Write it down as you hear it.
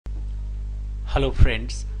Hello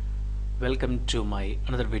friends, welcome to my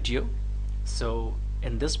another video. So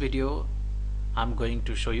in this video I'm going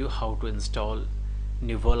to show you how to install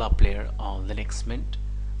nuvola-player on Linux Mint.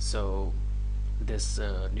 So this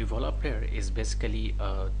nuvola-player is basically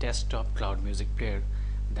a desktop cloud music player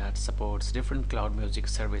that supports different cloud music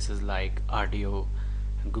services like RDO,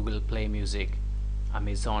 Google Play Music,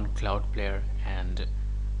 Amazon Cloud Player, and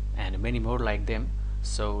many more like them.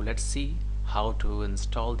 So let's see how to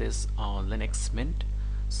install this on Linux Mint.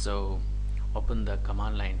 So open the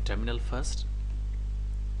command line terminal first.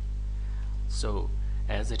 So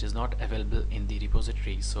as it is not available in the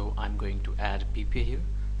repository, so I'm going to add PPA here.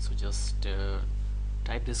 So just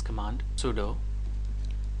type this command, sudo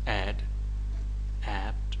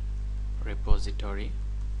add-apt-repository,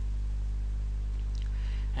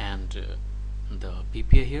 and the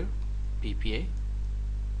PPA here, PPA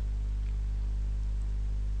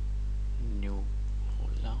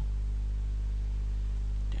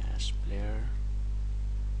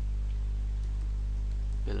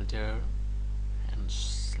nuvola-player-builder and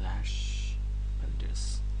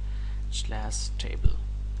 /builders/table.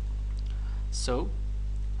 So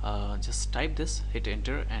just type this, hit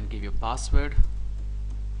enter and give your password.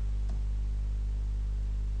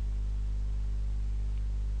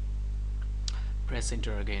 Press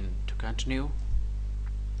enter again to continue.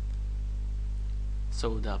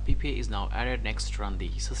 So the PPA is now added. Next, run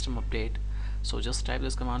the system update. So just type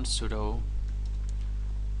this command, sudo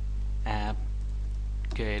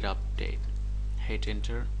apt-get update, hit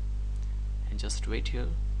enter and just wait here.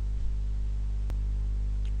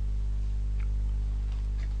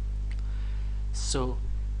 So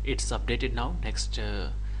it's updated now. Next,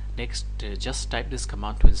 just type this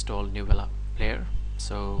command to install nuvola-player.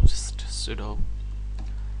 So just sudo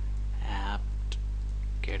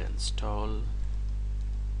apt-get install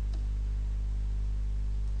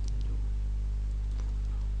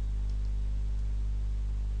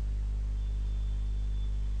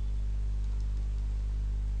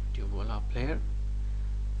nuvola-player.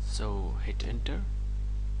 So hit enter,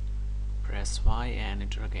 press Y and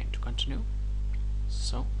enter again to continue.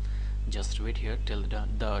 So just wait here till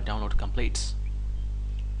the download completes.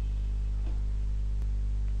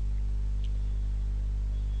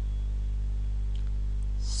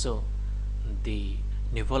 So the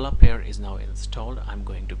nuvola-player is now installed. I'm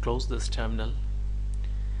going to close this terminal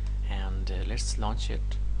and let's launch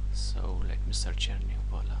it. So let me search here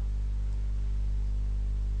nuvola.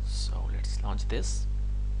 So let's launch this.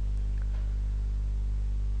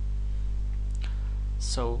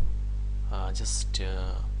 So just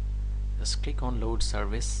click on load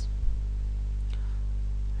service,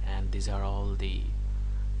 and these are all the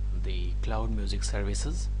cloud music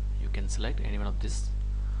services. You can select any one of this.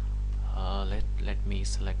 Let me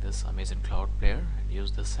select this Amazon Cloud Player and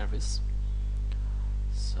use this service.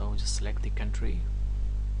 So just select the country.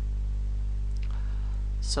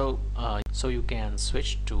 So so you can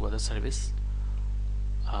switch to other service.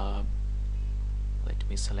 Let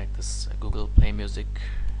me select this Google Play Music.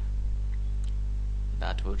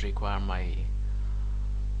 That would require my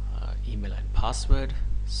email and password.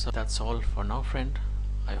 So that's all for now, friend.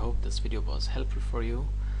 I hope this video was helpful for you.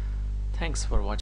 Thanks for watching.